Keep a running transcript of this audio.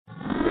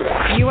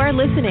You are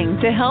listening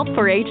to Help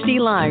for HD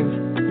Live,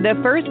 the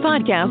first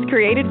podcast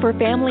created for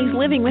families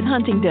living with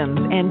Huntington's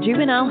and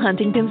juvenile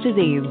Huntington's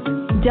disease.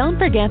 Don't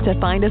forget to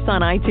find us on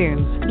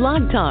iTunes,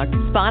 Blog Talk,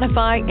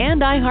 Spotify,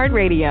 and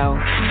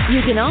iHeartRadio.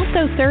 You can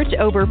also search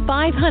over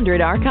 500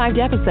 archived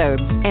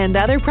episodes and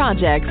other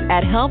projects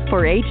at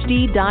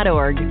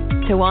helpforhd.org.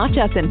 To watch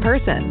us in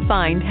person,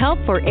 find Help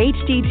for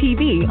HD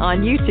TV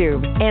on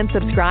YouTube and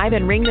subscribe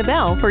and ring the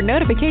bell for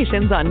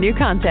notifications on new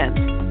content.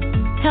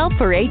 Help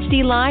for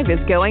HD Live is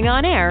going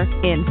on air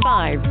in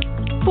 5,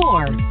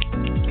 4,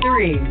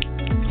 3, 2.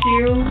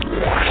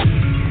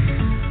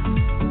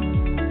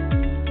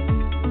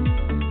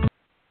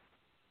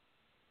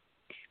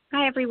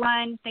 Hi,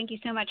 everyone. Thank you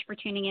so much for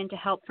tuning in to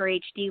Help for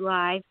HD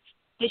Live.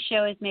 This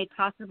show is made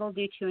possible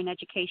due to an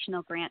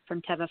educational grant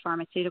from Teva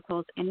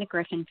Pharmaceuticals and the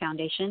Griffin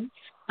Foundation.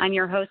 I'm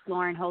your host,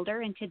 Lauren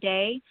Holder, and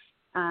today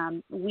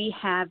we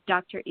have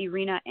Dr.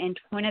 Irina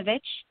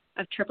Antonovich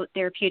of Triplet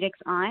Therapeutics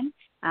on.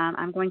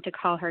 I'm going to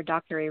call her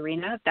Dr.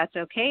 Irina, if that's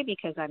okay,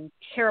 because I'm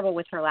terrible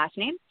with her last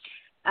name.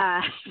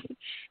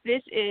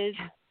 This is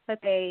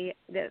the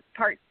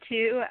part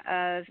 2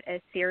 of a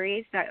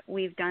series that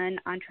we've done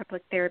on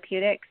Triplet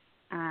Therapeutics.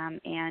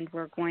 And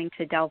we're going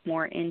to delve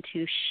more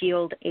into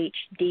Shield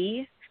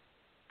HD.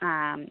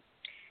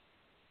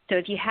 So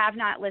if you have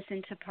not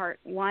listened to part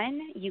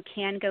 1, you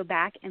can go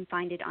back and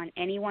find it on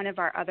any one of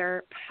our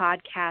other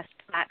podcast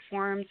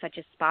platforms, such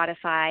as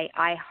Spotify,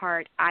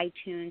 iHeart,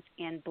 iTunes,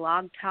 and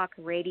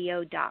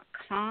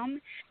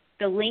blogtalkradio.com.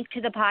 The link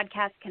to the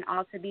podcast can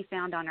also be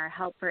found on our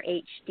Help for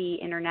HD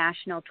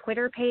International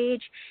Twitter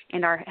page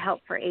and our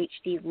Help for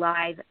HD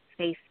Live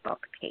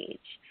Facebook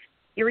page.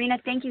 Irina,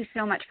 thank you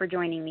so much for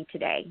joining me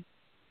today.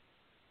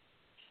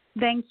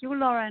 Thank you,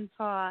 Lauren,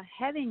 for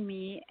having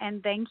me,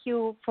 and thank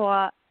you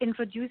for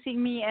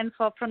introducing me and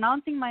for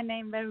pronouncing my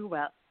name very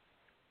well.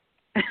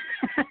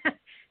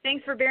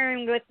 Thanks for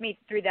bearing with me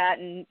through that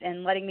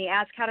and letting me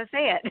ask how to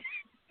say it.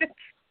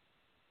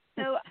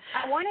 So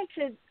I wanted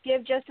to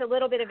give just a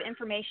little bit of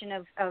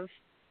information of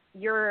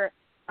your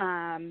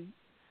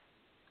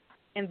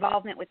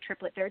involvement with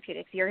Triplet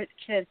Therapeutics. You're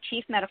the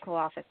Chief Medical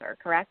Officer,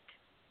 correct?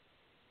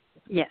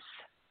 Yes.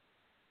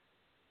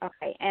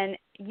 Okay, and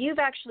you've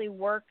actually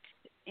worked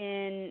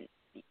in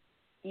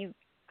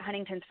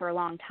Huntington's for a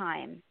long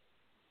time.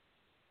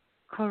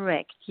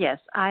 Correct, yes.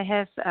 I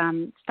have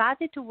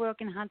started to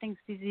work in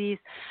Huntington's disease,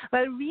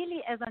 well,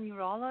 really as a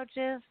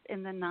neurologist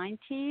in the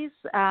 90s.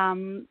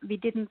 We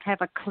didn't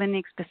have a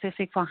clinic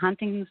specific for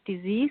Huntington's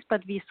disease,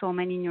 but we saw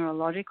many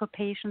neurological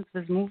patients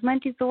with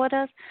movement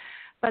disorders.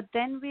 But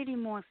then really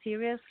more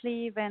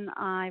seriously, when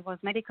I was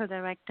medical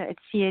director at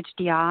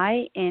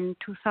CHDI in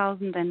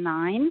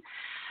 2009,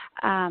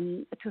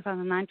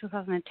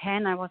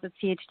 2010, I was at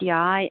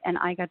CHDI, and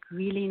I got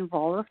really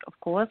involved, of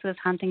course, with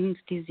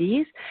Huntington's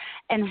disease,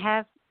 and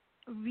have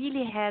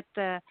really had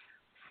the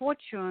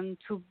fortune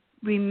to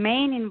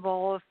remain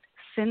involved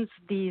since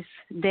these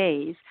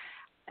days.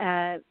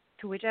 To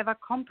whichever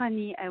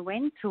company I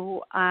went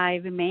to, I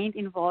remained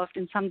involved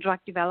in some drug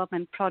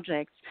development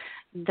projects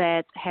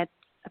that had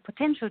a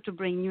potential to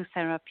bring new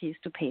therapies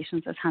to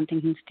patients with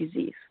Huntington's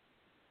disease.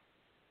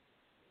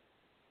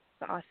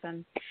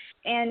 Awesome.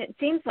 And it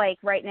seems like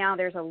right now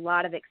there's a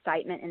lot of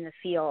excitement in the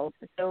field.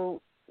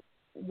 So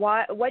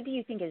what do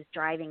you think is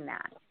driving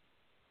that?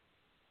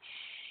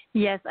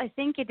 Yes, I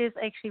think it is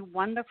actually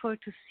wonderful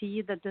to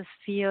see that this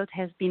field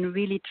has been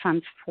really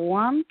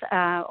transformed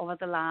over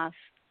the last,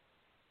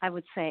 I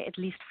would say, at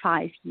least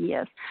 5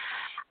 years.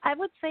 I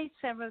would say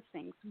several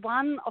things.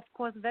 One, of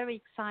course, very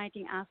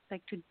exciting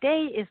aspect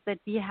today is that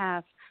we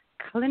have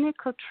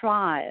clinical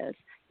trials,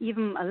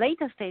 even a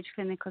later stage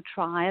clinical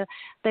trial,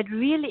 that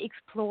really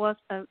explores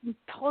a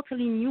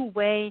totally new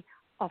way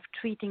of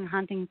treating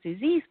Huntington's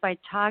disease by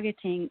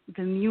targeting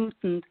the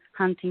mutant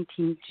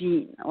Huntington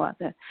gene or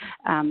the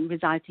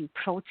resulting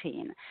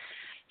protein.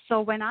 So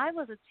when I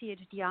was at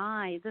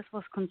CHDI, this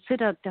was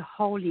considered the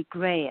holy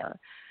grail.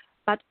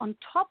 But on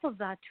top of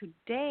that,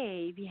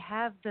 today we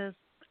have this,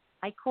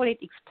 I call it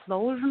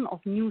explosion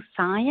of new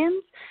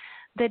science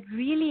that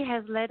really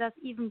has led us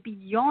even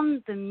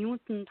beyond the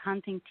mutant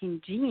Huntington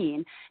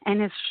gene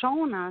and has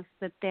shown us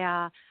that there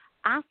are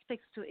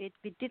aspects to it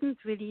we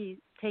didn't really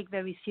take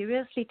very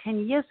seriously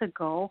 10 years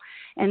ago,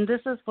 and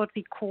this is what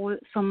we call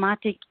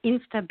somatic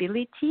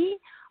instability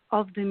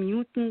of the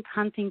mutant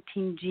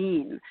Huntington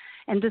gene.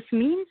 And this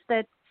means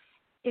that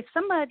if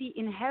somebody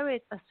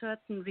inherits a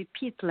certain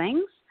repeat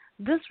length,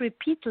 this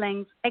repeat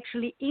length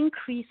actually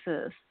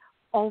increases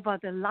over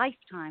the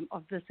lifetime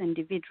of this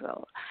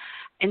individual.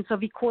 And so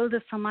we call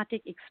this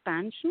somatic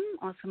expansion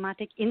or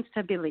somatic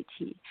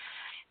instability.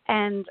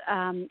 And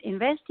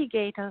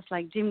investigators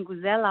like Jim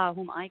Guzella,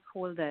 whom I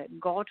call the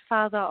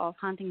godfather of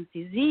Huntington's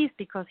disease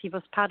because he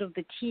was part of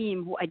the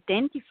team who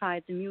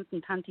identified the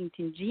mutant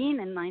Huntington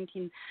gene in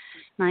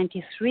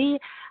 1993,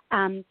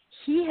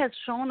 he has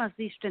shown us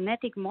these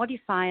genetic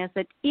modifiers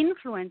that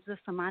influence the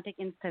somatic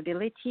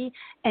instability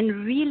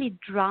and really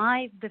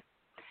drive the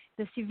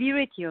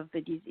severity of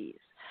the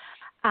disease.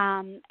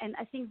 And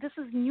I think this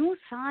is new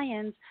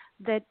science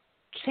that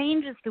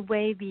changes the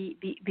way we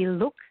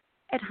look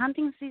at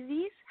Huntington's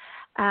disease,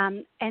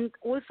 and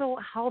also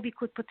how we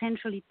could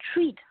potentially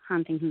treat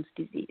Huntington's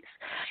disease.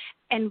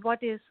 And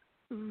what is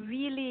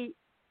really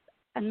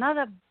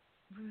another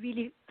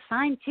really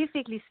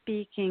scientifically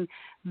speaking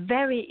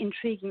very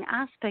intriguing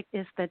aspect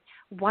is that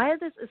while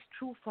this is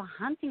true for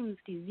Huntington's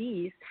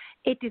disease,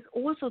 it is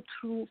also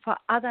true for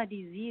other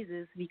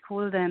diseases. We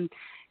call them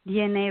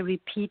DNA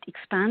repeat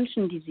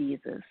expansion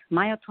diseases,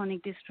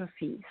 myotonic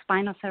dystrophy,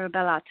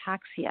 spinocerebellar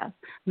ataxia,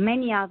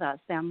 many others.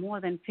 There are more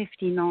than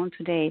 50 known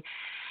today.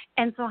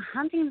 And so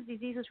Huntington's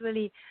disease is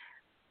really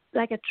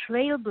like a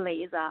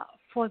trailblazer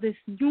for this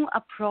new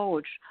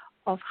approach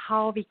of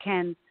how we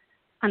can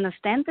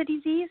understand the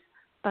disease,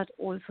 but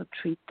also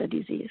treat the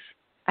disease.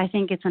 I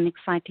think it's an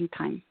exciting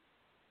time.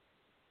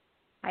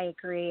 I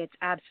agree. It's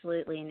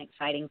absolutely an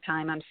exciting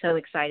time. I'm so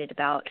excited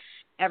about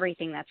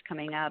everything that's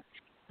coming up.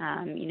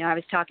 I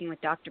was talking with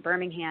Dr.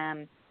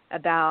 Birmingham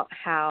about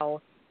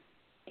how,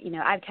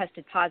 I've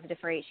tested positive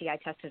for HD. I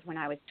tested when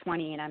I was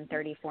 20 and I'm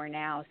 34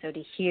 now. So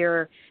to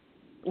hear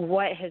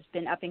what has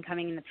been up and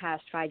coming in the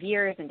past 5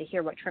 years and to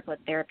hear what Triplet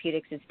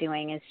Therapeutics is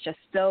doing is just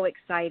so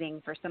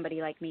exciting for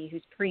somebody like me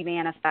who's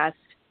pre-manifest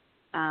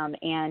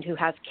and who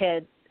has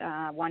kids,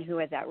 one who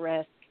is at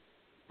risk.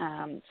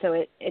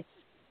 So it's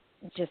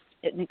just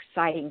an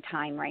exciting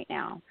time right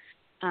now.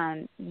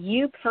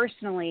 You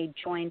personally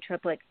joined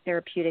Triplet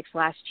Therapeutics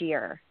last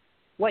year.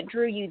 What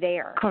drew you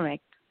there?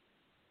 Correct.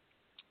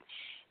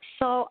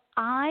 So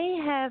I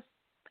have,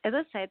 as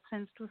I said,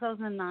 since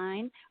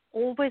 2009,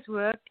 always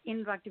worked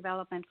in drug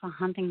development for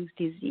Huntington's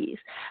disease.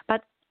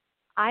 But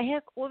I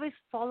have always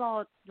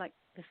followed like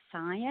the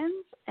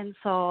science, and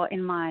so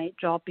in my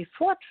job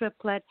before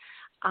Triplet,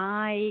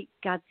 I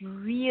got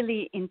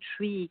really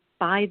intrigued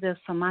by the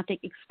somatic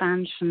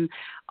expansion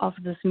of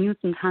this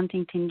mutant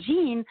Huntington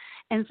gene.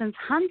 And since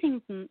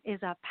Huntington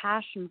is a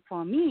passion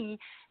for me,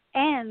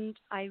 and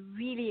I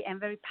really am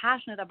very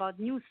passionate about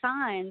new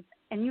science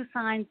and new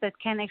science that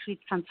can actually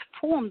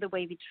transform the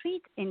way we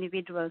treat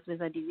individuals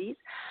with a disease,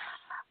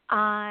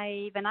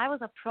 when I was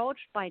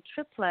approached by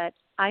Triplet,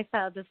 I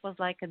felt this was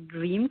like a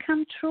dream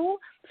come true.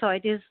 So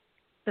it is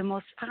the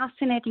most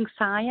fascinating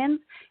science.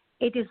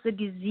 It is the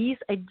disease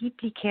I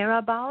deeply care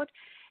about.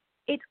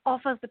 It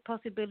offers the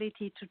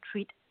possibility to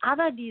treat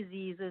other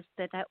diseases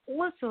that I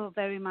also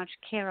very much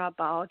care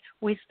about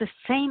with the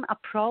same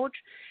approach.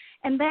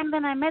 And then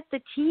when I met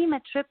the team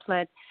at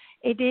Triplet,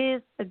 it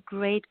is a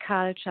great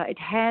culture. It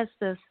has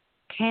this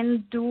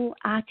can-do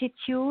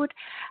attitude.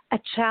 A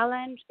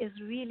challenge is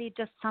really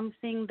just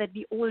something that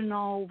we all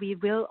know we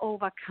will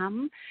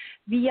overcome.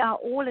 We are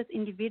all as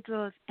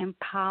individuals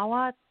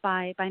empowered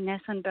by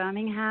Nathan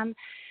Birmingham,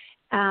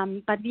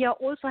 but we are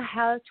also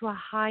held to a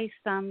high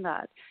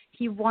standard.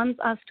 He wants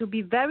us to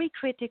be very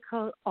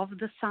critical of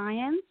the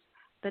science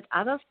that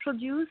others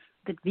produce,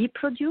 that we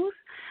produce,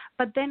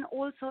 but then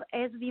also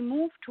as we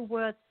move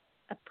towards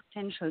a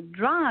potential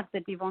drug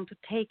that we want to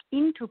take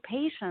into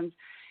patients,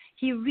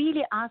 he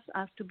really asks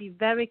us to be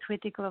very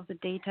critical of the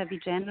data we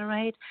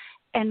generate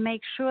and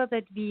make sure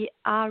that we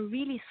are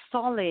really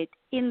solid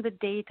in the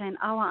data and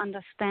our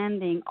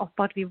understanding of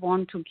what we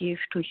want to give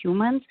to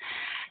humans.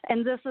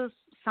 And this is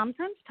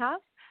sometimes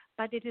tough,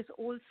 but it is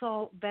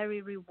also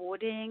very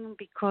rewarding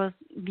because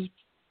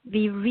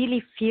we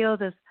really feel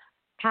this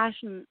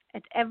passion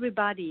at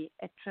everybody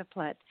at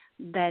Triplet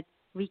that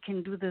we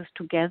can do this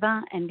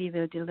together and we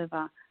will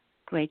deliver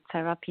great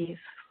therapies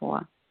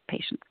for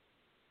patients.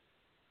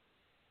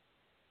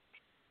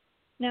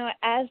 Now,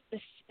 as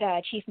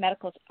the Chief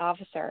Medical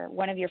Officer,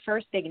 one of your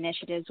first big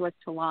initiatives was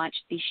to launch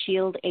the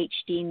SHIELD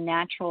HD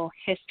Natural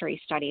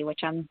History Study,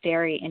 which I'm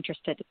very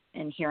interested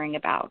in hearing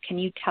about. Can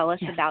you tell us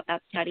about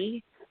that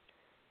study?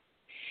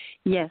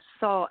 Yes,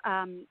 so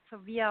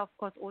we are, of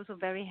course, also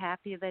very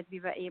happy that we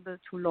were able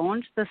to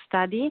launch the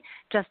study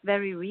just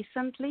very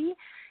recently.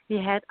 We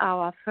had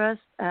our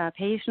first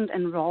patient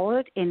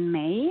enrolled in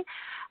May.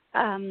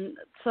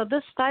 So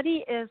this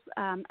study is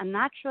a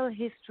natural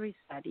history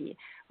study,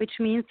 which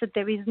means that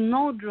there is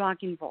no drug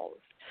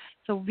involved.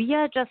 So we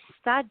are just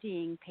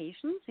studying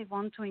patients. We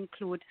want to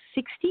include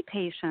 60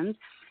 patients,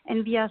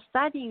 and we are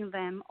studying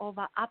them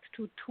over up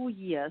to 2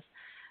 years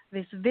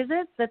with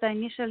visits that are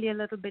initially a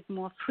little bit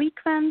more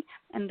frequent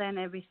and then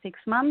every 6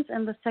 months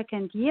in the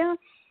second year.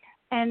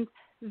 And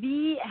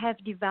we have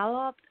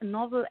developed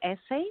novel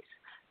assays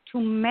to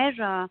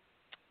measure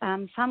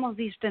some of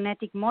these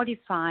genetic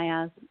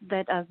modifiers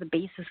that are the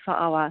basis for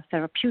our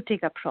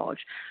therapeutic approach.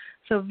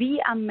 So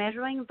we are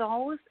measuring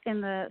those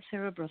in the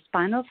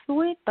cerebrospinal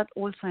fluid, but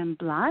also in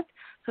blood.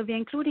 So we're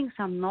including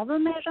some novel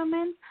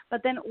measurements,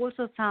 but then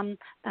also some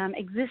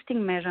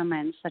existing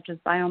measurements, such as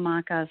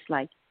biomarkers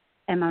like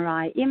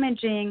MRI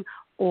imaging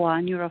or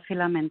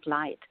neurofilament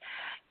light.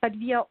 But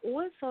we are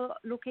also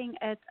looking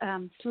at a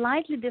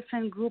slightly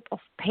different group of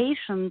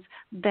patients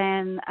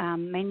than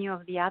many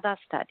of the other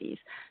studies.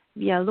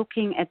 We are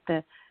looking at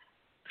the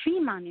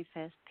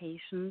pre-manifest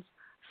patients,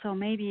 so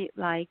maybe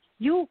like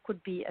you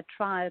could be a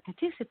trial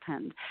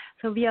participant.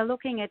 So we are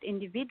looking at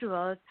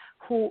individuals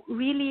who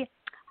really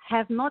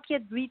have not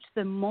yet reached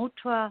the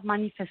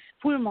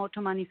full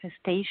motor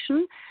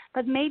manifestation,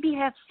 but maybe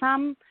have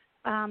some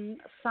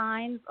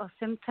signs or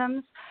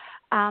symptoms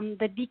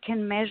that we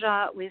can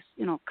measure with,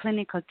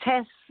 clinical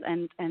tests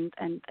and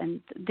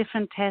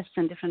different tests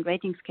and different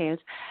rating scales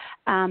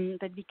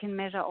that we can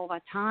measure over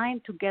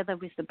time together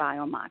with the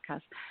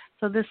biomarkers.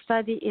 So this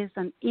study is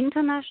an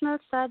international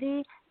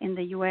study in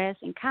the US,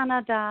 in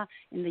Canada,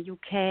 in the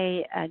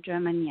UK,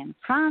 Germany, and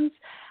France.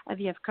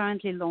 We have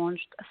currently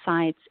launched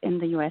sites in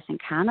the US and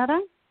Canada,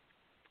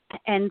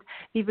 and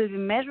we will be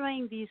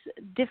measuring these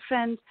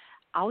different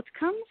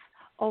outcomes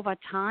over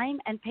time,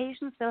 and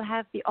patients will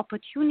have the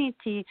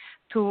opportunity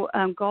to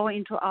go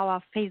into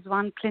our phase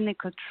 1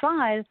 clinical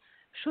trial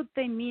should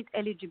they meet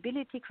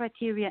eligibility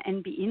criteria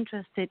and be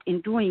interested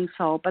in doing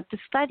so. But the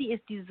study is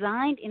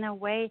designed in a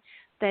way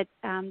that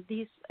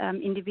these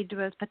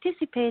individuals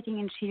participating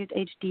in SHIELD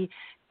HD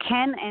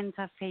can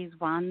enter phase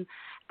 1.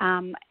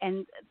 And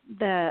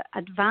the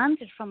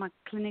advantage from a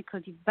clinical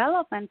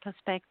development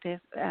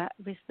perspective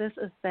with this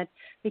is that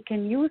we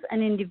can use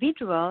an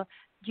individual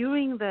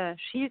during the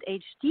SHIELD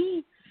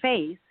HD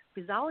phase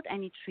without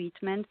any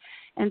treatment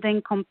and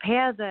then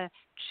compare the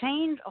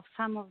change of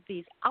some of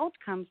these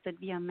outcomes that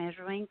we are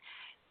measuring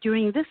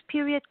during this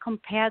period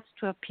compared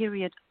to a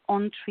period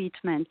on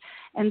treatment.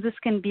 And this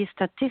can be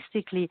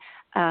statistically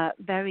a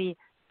very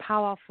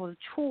powerful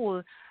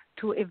tool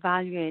to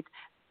evaluate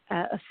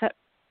an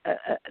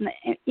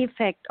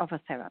effect of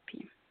a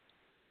therapy.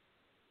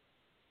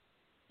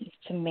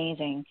 It's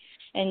amazing.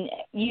 And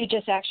you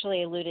just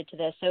actually alluded to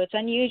this. So it's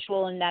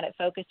unusual in that it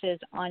focuses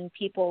on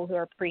people who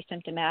are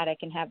pre-symptomatic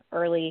and have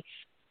early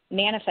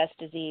manifest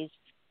disease,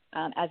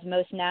 as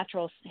most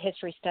natural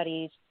history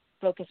studies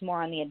focus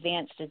more on the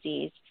advanced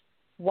disease.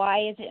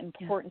 Why is it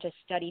important to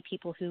study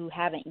people who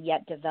haven't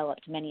yet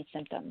developed many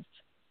symptoms?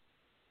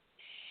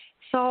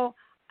 So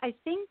I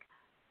think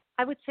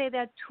I would say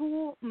there are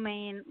two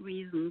main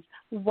reasons.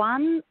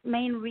 One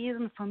main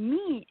reason for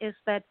me is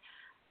that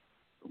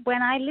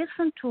when I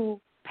listen to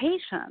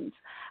patients,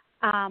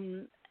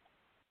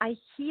 I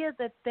hear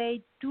that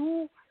they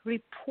do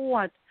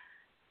report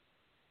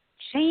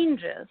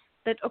changes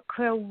that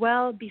occur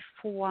well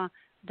before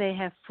they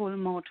have full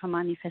motor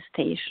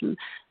manifestation.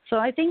 So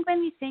I think when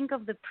we think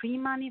of the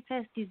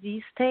pre-manifest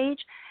disease stage,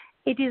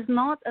 it is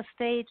not a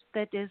stage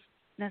that is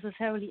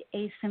necessarily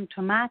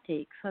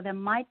asymptomatic. So there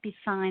might be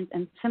signs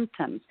and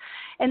symptoms.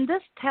 And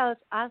this tells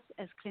us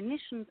as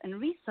clinicians and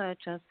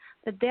researchers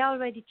that there are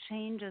already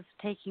changes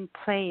taking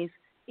place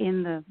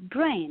in the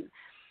brain.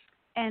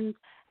 And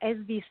as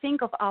we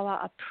think of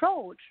our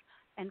approach,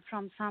 and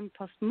from some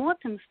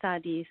postmortem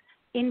studies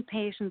in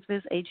patients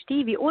with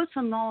HD, we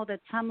also know that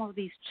some of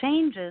these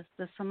changes,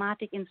 the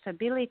somatic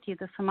instability,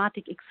 the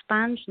somatic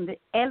expansion, the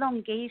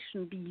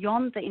elongation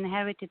beyond the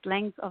inherited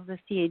length of the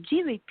CAG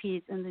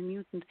repeats in the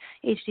mutant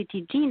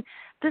HTT gene,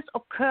 this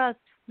occurs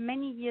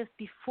many years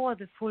before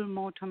the full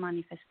motor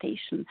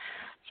manifestation.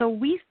 So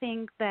we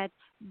think that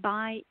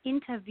by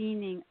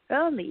intervening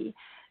early,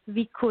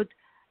 we could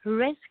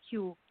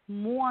rescue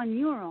more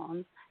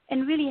neurons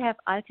and really have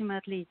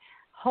ultimately,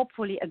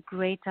 hopefully, a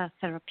greater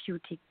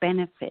therapeutic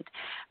benefit.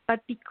 But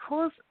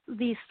because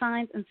these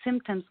signs and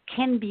symptoms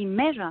can be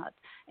measured,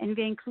 and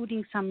we're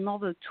including some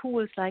novel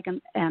tools like a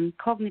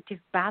cognitive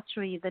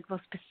battery that was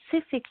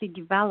specifically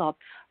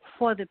developed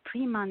for the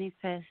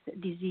pre-manifest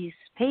disease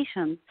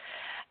patients,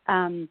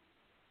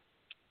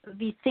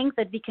 we think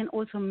that we can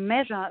also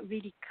measure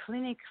really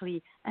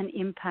clinically an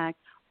impact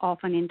of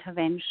an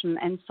intervention.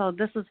 And so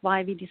this is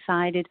why we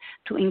decided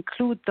to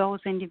include those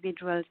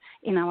individuals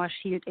in our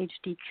SHIELD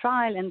HD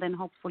trial and then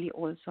hopefully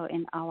also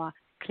in our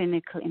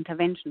clinical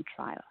intervention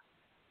trial.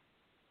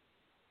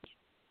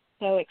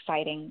 So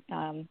exciting.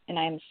 And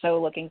I'm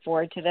so looking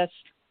forward to this.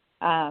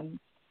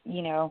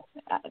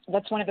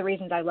 That's one of the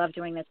reasons I love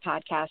doing this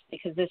podcast,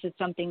 because this is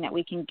something that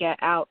we can get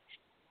out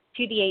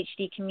to the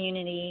HD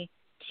community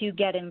to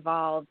get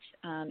involved,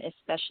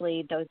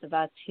 especially those of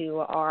us who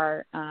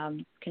are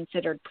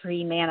considered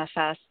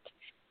pre-manifest.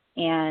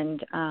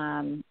 And,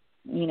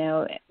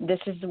 this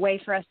is the way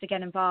for us to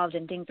get involved,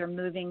 and things are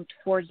moving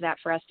towards that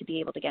for us to be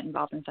able to get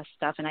involved in this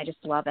stuff, and I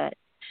just love it.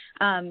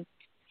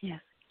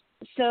 Yes.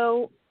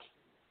 So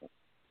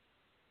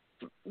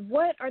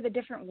what are the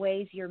different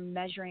ways you're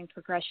measuring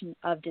progression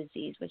of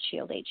disease with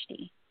SHIELD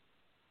HD?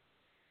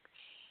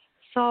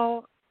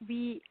 So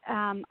we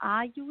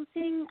are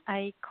using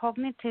a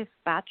cognitive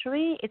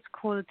battery. It's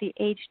called the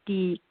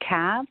HD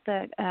CAB,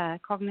 the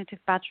cognitive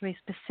battery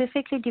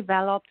specifically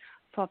developed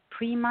for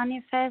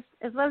pre-manifest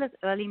as well as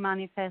early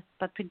manifest,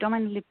 but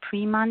predominantly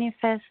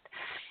pre-manifest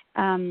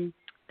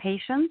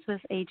patients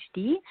with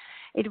HD.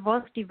 It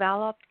was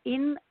developed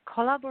in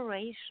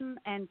collaboration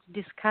and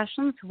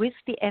discussions with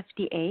the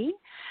FDA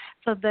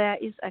So there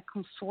is a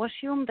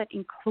consortium that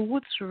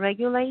includes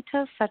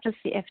regulators such as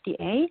the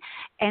FDA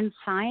and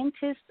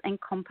scientists and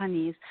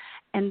companies.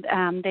 And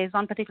there's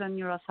one particular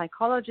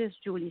neuropsychologist,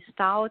 Julie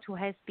Stout, who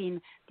has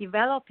been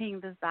developing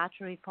this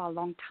battery for a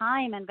long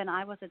time. And when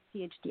I was at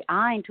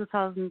CHDI in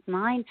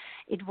 2009,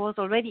 it was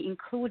already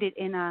included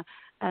in a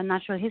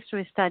natural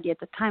history study at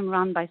the time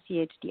run by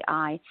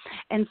CHDI.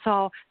 And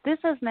so this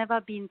has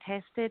never been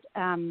tested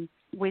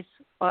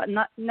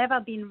never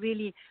been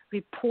really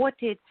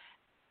reported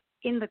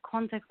in the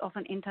context of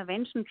an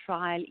intervention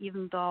trial,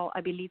 even though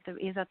I believe there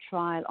is a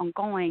trial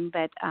ongoing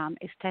that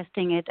is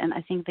testing it, and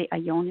I think the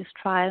Ionis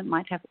trial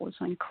might have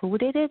also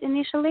included it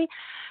initially.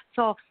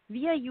 So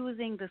we are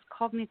using this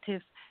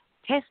cognitive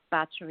test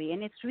battery,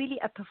 and it's really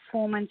a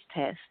performance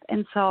test.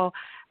 And so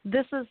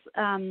this is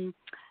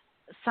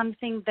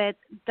something that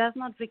does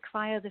not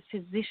require the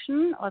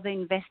physician or the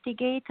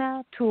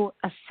investigator to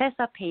assess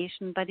a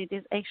patient, but it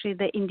is actually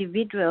the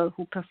individual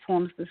who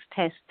performs this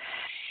test.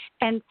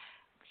 And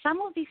some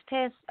of these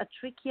tests are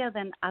trickier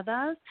than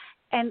others,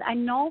 and I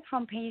know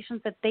from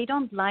patients that they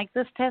don't like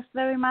this test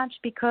very much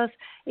because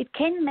it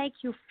can make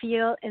you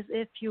feel as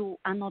if you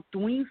are not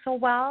doing so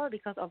well,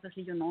 because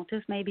obviously you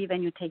notice maybe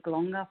when you take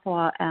longer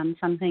for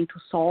something to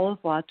solve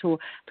or to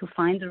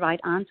find the right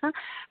answer.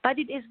 But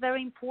it is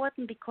very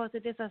important because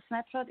it is a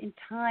snapshot in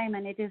time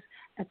and it is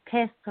a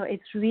test, so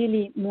it's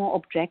really more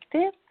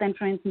objective than,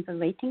 for instance, a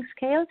rating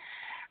scale.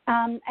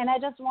 And I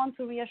just want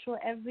to reassure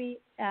every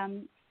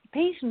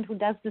patient who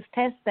does this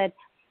test that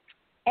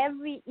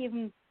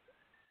even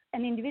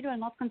an individual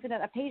not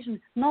considered a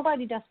patient,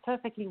 nobody does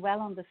perfectly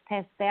well on this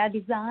test. They are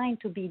designed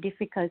to be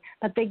difficult,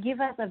 but they give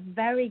us a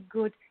very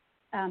good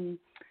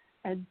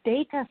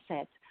data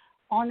set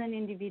on an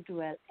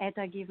individual at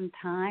a given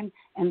time,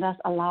 and thus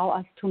allow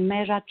us to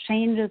measure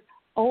changes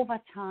over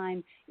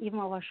time, even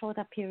over a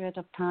shorter period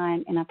of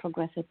time in a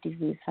progressive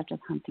disease such as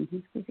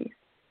Huntington's disease.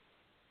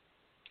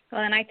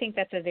 Well, and I think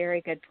that's a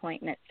very good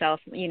point in itself.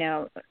 You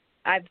know,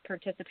 I've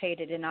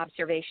participated in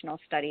observational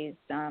studies,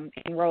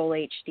 Enroll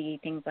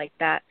HD, things like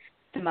that,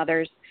 some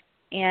others.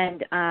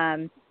 And,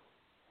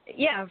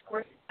 yeah, of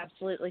course, it's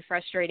absolutely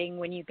frustrating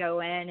when you go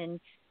in and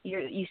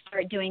you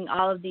start doing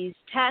all of these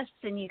tests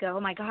and you go,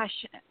 oh, my gosh,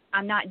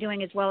 I'm not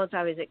doing as well as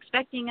I was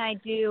expecting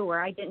I'd do,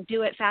 or I didn't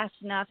do it fast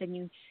enough. And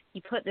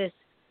you put this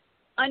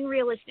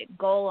unrealistic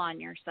goal on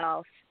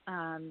yourself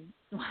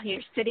while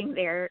you're sitting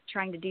there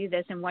trying to do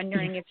this and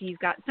wondering if you've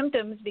got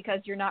symptoms because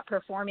you're not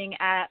performing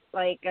at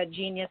like a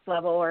genius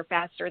level or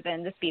faster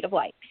than the speed of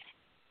light.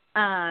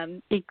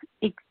 And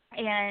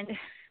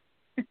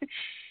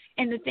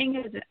and the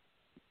thing is,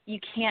 you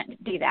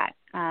can't do that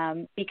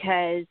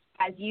because,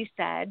 as you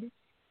said,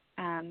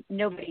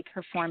 nobody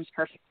performs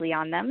perfectly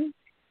on them,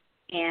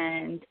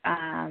 and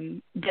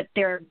that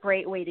they're a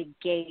great way to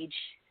gauge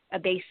a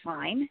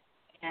baseline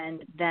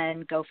and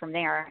then go from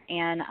there.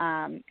 And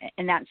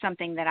that's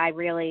something that I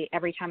really,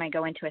 every time I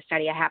go into a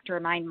study, I have to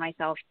remind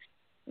myself,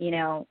 you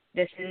know,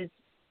 this is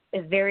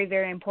very,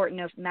 very important,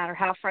 no matter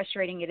how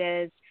frustrating it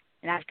is.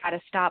 And I've got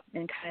to stop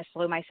and kind of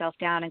slow myself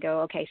down and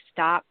go, okay,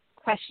 stop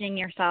questioning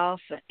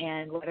yourself,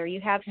 and whether you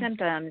have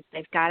symptoms,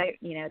 they've got to,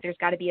 you know, there's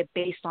got to be a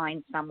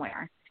baseline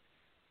somewhere.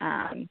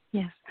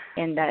 Yes.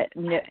 And that,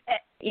 you know,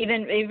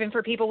 even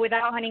for people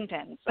without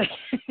Huntington's.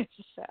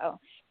 So.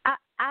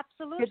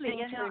 Absolutely. Good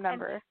thing to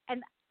remember.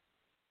 And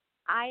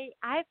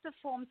I've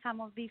performed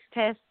some of these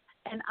tests,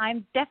 and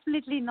I'm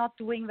definitely not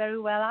doing very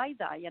well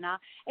either, you know.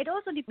 It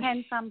also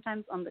depends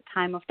sometimes on the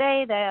time of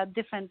day. There are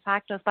different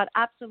factors, but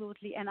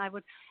absolutely. And I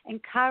would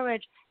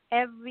encourage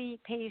every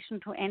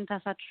patient who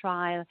enters a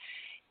trial,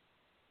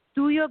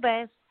 do your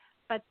best,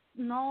 but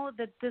know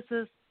that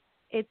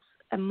it's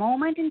a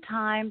moment in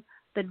time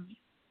that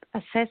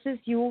assesses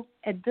you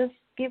at this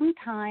given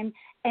time,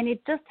 and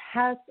it just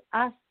helps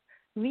us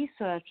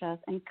researchers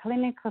and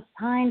clinical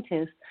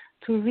scientists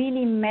to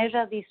really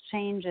measure these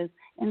changes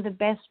in the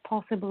best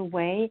possible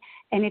way,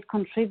 and it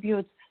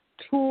contributes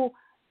to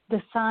the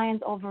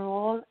science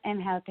overall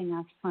and helping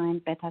us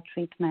find better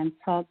treatment.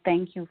 So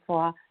thank you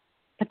for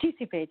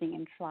participating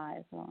in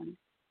trials, Lauren.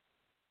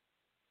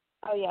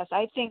 Oh, yes.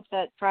 I think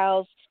that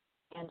trials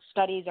and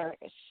studies are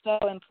so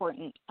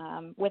important.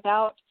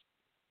 Without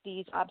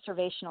these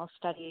observational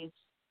studies,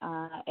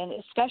 and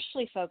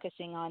especially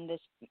focusing on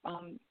this,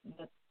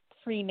 the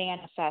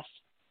pre-manifest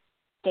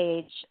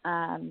stage,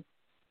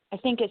 I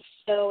think it's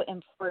so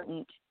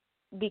important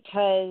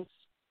because,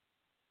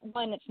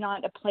 one, it's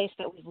not a place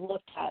that we've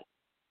looked at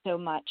so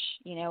much.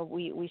 You know,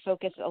 we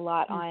focus a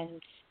lot on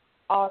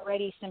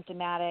already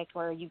symptomatic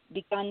or you've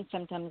begun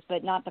symptoms,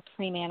 but not the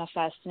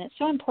pre-manifest. And it's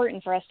so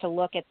important for us to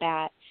look at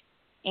that.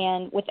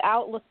 And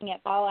without looking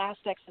at all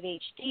aspects of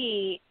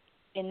HD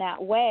in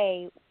that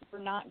way, we're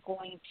not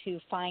going to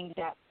find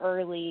that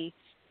early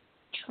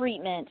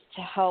treatment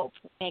to help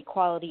make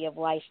quality of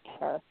life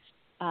better.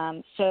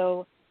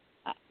 So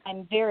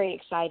I'm very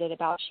excited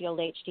about Shield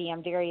HD.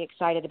 I'm very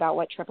excited about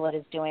what Triplet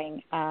is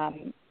doing.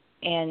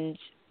 And,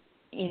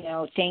 you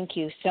know, thank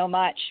you so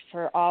much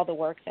for all the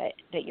work that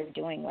you're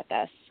doing with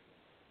us.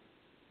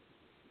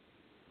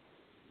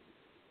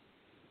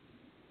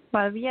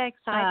 Well, we are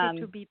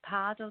excited to be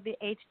part of the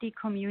HD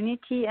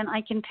community, and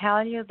I can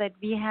tell you that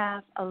we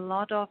have a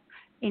lot of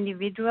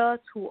individuals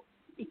who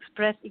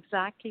express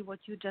exactly what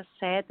you just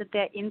said, that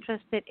they're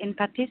interested in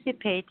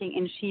participating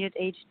in SHIELD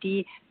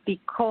HD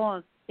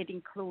because it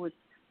includes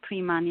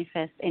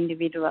pre-manifest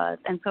individuals.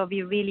 And so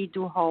we really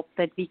do hope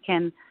that we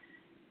can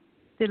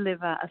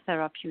deliver a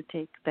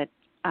therapeutic that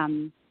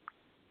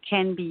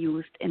can be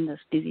used in this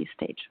disease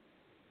stage.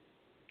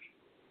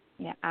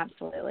 Yeah,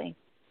 absolutely.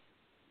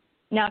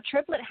 Now,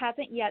 Triplet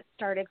hasn't yet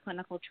started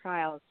clinical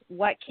trials.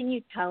 What can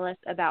you tell us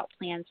about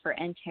plans for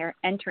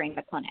entering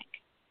the clinic?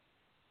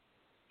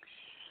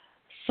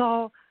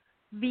 So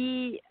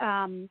we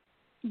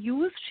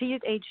use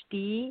SHIELD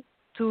HD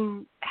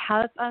to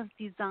help us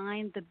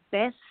design the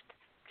best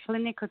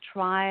clinical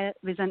trial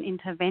with an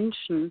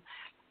intervention.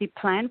 We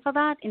plan for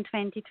that in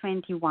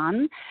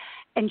 2021.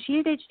 And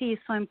SHIELD HD is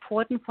so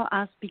important for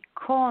us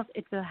because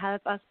it will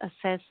help us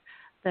assess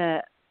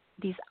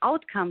these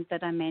outcomes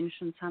that I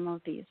mentioned, some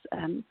of these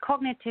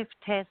cognitive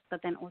tests,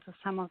 but then also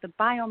some of the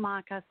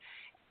biomarkers,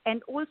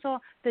 and also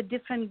the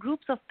different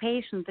groups of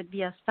patients that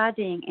we are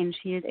studying in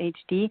SHIELD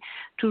HD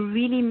to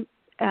really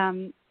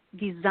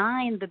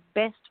design the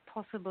best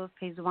possible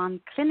phase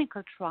 1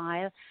 clinical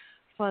trial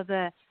for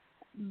the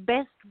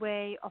best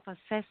way of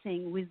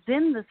assessing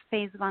within this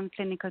phase 1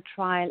 clinical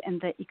trial and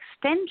the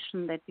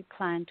extension that we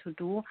plan to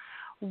do,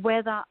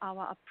 whether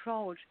our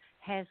approach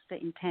has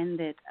the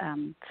intended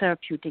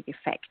therapeutic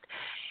effect.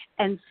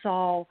 And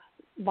so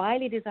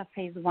while it is a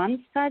phase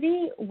 1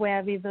 study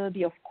where we will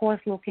be, of course,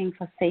 looking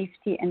for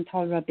safety and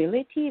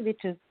tolerability,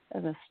 which is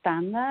the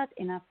standard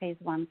in a phase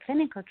 1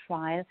 clinical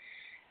trial,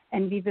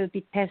 and we will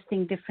be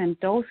testing different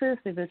doses.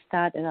 We will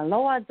start at a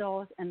lower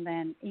dose and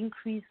then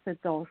increase the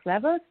dose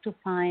levels to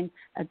find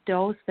a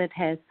dose that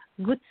has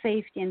good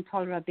safety and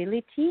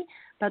tolerability,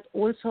 but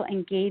also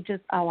engages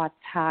our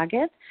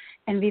target.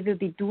 And we will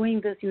be doing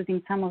this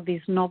using some of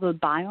these novel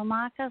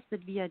biomarkers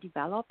that we are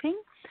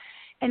developing.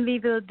 And we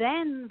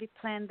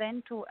plan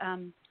then to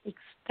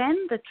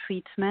extend the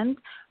treatment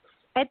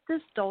at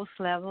this dose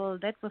level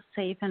that was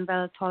safe and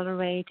well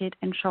tolerated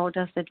and showed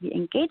us that we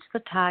engaged the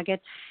target,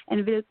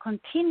 and will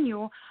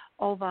continue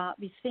over,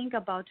 we think,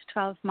 about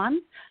 12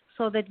 months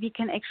so that we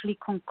can actually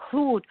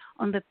conclude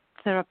on the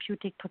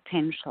therapeutic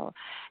potential.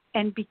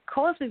 And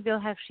because we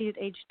will have SHIELD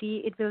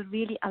HD, it will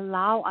really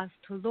allow us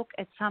to look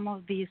at some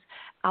of these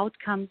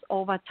outcomes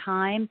over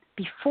time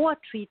before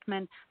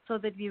treatment so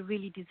that we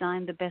really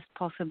design the best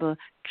possible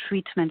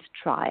treatment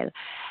trial.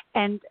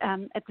 And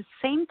at the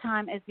same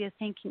time as we are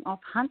thinking of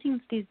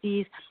Huntington's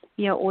disease,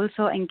 we are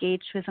also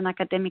engaged with an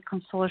academic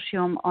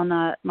consortium on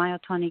a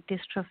myotonic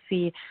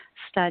dystrophy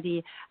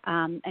study,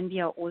 and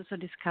we are also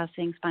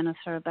discussing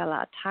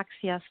spinocerebellar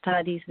ataxia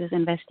studies with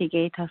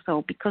investigators.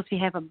 So because we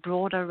have a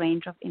broader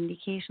range of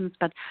indications,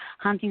 but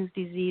Huntington's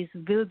disease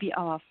will be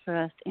our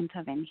first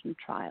intervention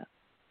trial.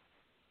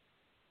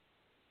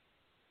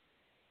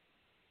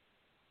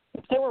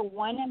 If there were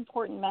one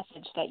important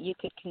message that you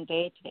could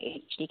convey to the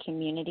HD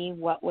community,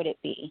 what would it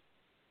be?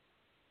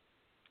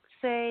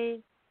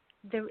 Say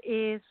there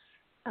is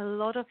a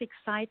lot of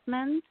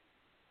excitement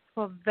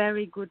for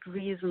very good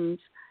reasons.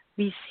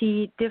 We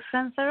see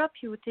different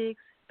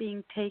therapeutics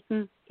being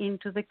taken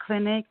into the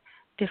clinic,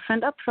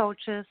 different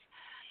approaches,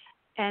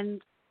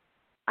 and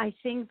I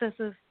think this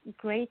is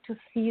great to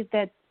see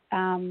that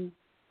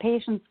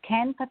patients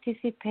can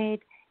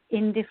participate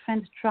in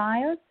different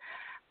trials.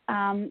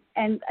 And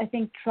I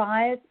think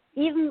trials,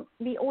 even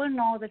we all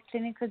know that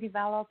clinical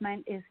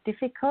development is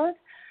difficult.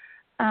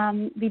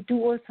 We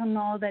do also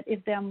know that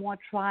if there are more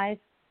trials,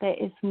 there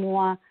is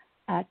more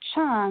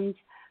chance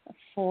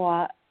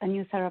for a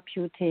new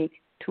therapeutic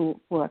to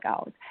work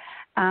out.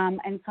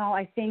 And so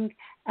I think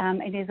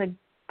it is a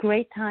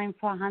great time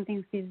for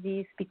Huntington's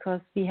disease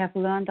because we have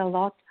learned a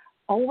lot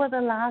over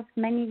the last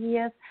many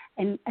years,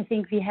 and I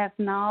think we have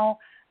now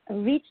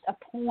reached a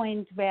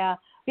point where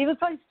we will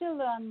probably still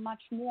learn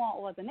much more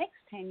over the next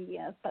 10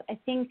 years, but I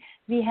think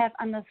we have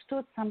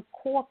understood some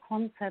core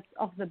concepts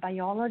of the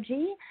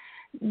biology,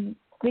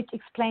 which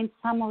explains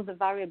some of the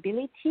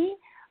variability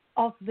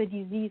of the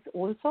disease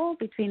also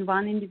between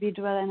one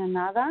individual and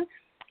another,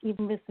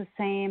 even with the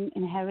same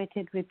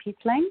inherited repeat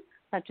length,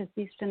 such as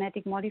these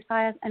genetic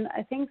modifiers. And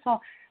I think so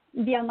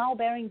we are now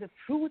bearing the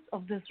fruits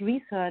of this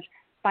research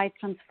by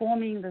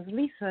transforming this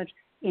research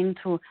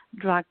into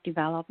drug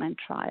development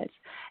trials.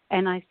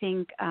 And I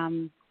think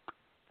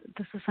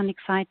this is an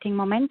exciting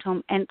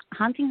momentum. And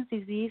Huntington's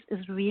disease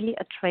is really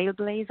a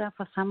trailblazer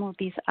for some of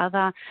these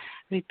other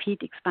repeat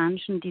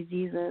expansion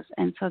diseases.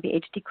 And so the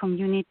HD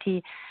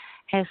community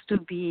has to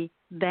be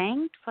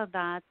thanked for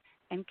that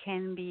and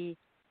can be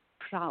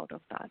proud of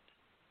that.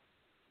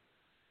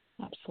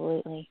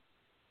 Absolutely.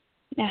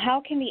 Now,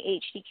 how can the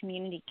HD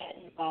community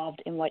get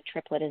involved in what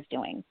Triplet is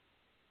doing?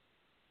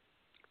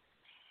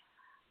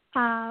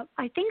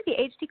 I think the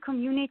HD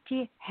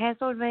community has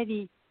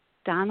already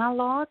done a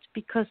lot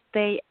because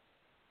they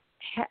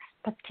have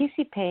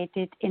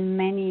participated in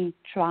many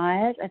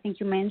trials. I think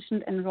you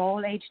mentioned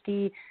Enroll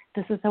HD.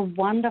 This is a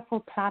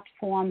wonderful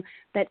platform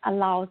that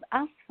allows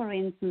us, for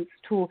instance,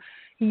 to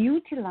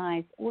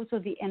utilize also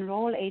the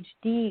Enroll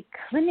HD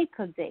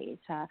clinical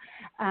data.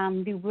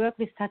 We work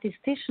with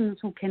statisticians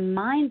who can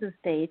mine this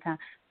data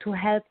to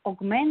help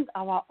augment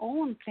our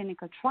own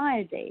clinical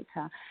trial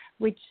data,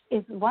 which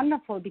is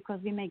wonderful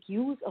because we make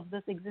use of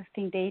this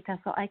existing data.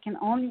 So I can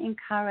only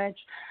encourage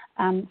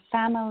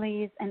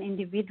families and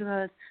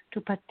individuals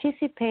to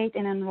participate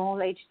in Enroll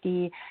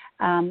HD.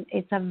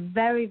 It's a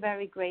very,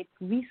 very great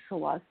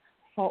resource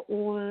for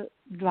all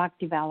drug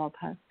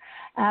developers,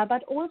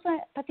 but also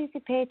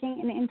participating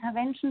in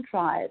intervention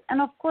trials.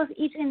 And of course,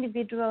 each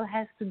individual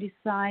has to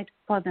decide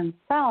for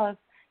themselves,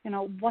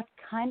 what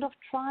kind of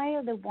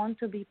trial they want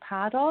to be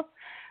part of.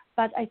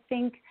 But I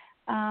think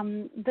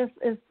this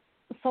is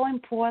so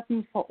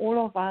important for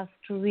all of us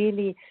to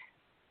really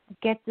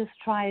get this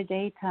trial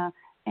data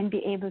and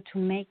be able to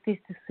make these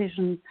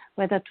decisions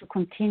whether to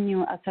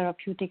continue a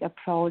therapeutic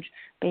approach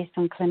based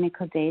on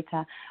clinical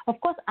data.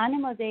 Of course,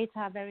 animal data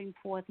are very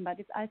important, but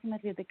it's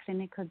ultimately the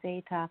clinical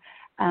data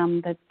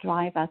that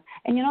drive us.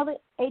 And, the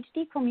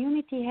HD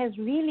community has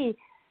really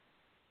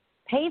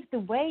paved the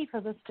way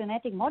for this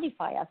genetic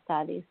modifier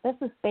studies. This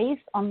is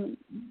based on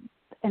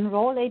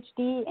Enroll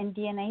HD and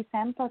DNA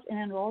samples in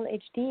Enroll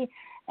HD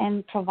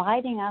and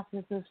providing us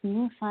with this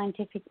new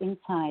scientific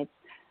insights.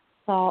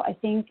 So I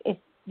think if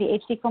the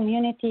HD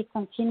community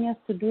continues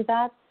to do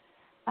that,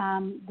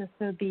 this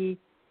will be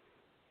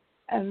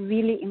a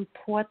really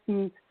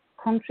important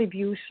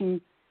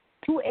contribution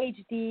to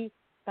HD,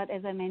 but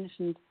as I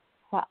mentioned,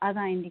 for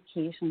other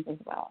indications as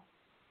well.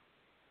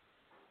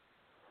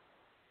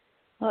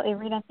 Well,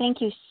 Irina,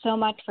 thank you so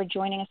much for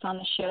joining us on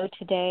the show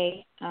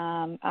today.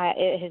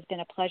 It has been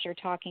a pleasure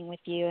talking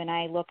with you, and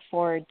I look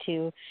forward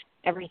to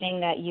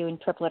everything that you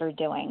and Triplet are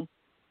doing.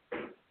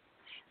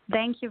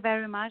 Thank you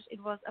very much.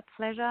 It was a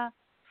pleasure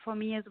for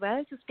me as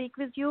well to speak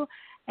with you,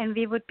 and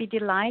we would be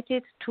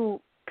delighted to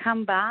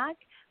come back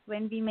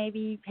when we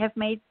maybe have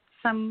made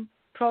some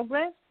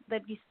progress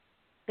that you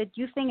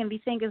think and we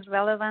think is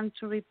relevant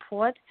to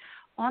report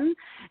on.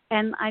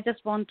 And I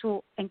just want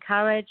to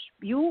encourage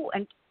you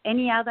and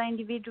any other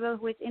individual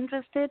who is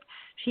interested.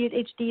 Shield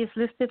HD is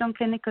listed on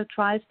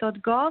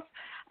clinicaltrials.gov.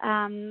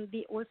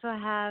 We also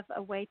have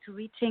a way to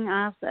reaching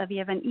us. We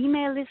have an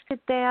email listed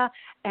there,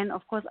 and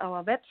of course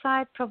our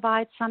website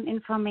provides some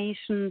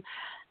information.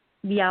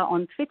 We are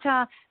on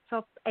Twitter.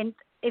 So, and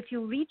if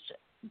you reach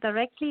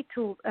directly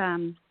to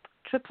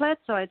Triplet,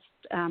 so it's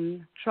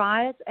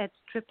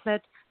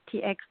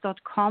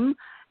trials@triplettx.com.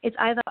 It's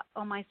either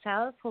or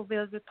myself who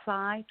will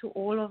reply to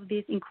all of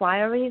these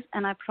inquiries,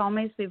 and I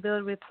promise we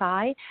will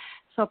reply.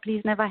 So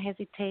please never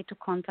hesitate to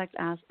contact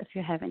us if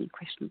you have any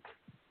questions.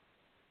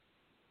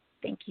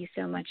 Thank you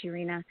so much,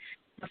 Irina.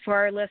 For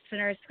our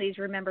listeners, please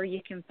remember you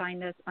can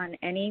find us on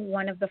any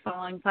one of the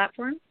following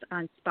platforms: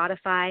 on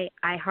Spotify,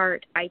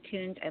 iHeart,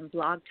 iTunes, and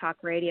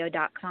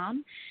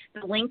blogtalkradio.com.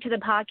 The link to the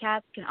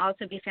podcast can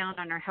also be found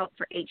on our Help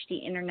for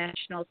HD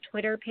International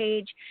Twitter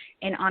page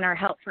and on our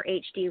Help for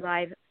HD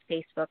Live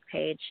Facebook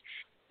page.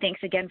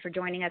 Thanks again for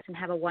joining us, and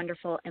have a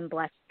wonderful and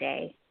blessed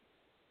day.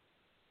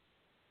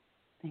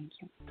 Thank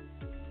you.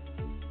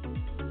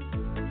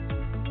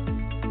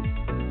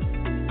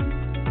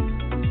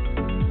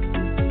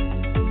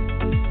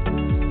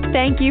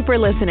 Thank you for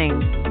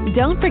listening.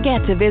 Don't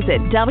forget to visit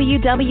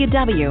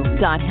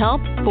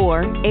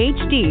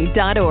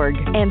www.help4hd.org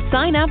and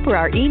sign up for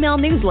our email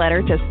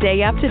newsletter to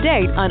stay up to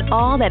date on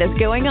all that is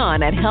going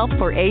on at Help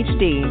for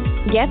HD.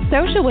 Get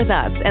social with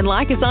us and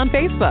like us on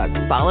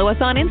Facebook, follow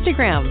us on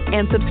Instagram,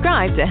 and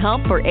subscribe to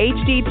Help for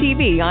HD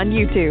TV on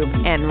YouTube,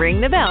 and ring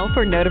the bell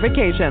for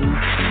notifications.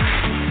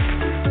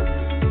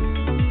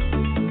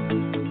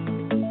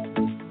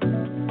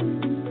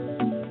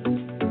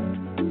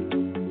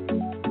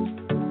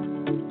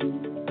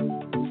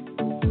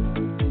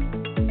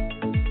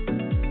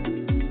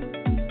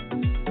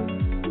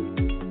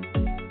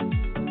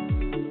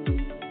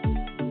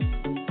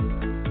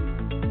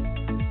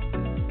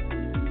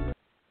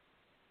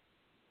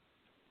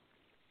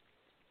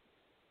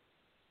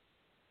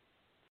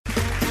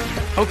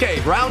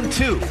 Okay, round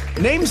two.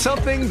 Name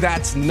something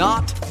that's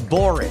not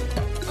boring.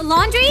 A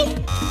laundry?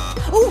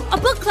 Ooh, a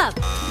book club.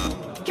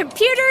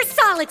 Computer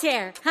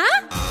solitaire,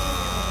 huh?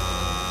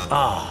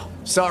 Ah, oh,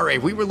 sorry,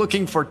 we were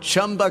looking for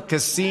Chumba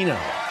Casino.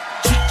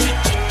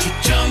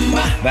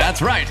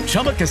 That's right,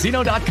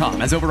 ChumbaCasino.com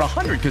has over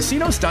 100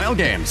 casino-style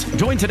games.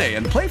 Join today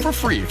and play for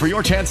free for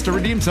your chance to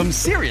redeem some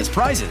serious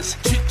prizes.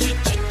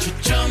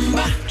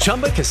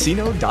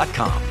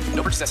 ChumbaCasino.com.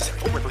 No purchase necessary.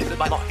 Void where prohibited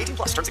by law.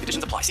 18+ terms and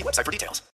conditions apply. See website for details.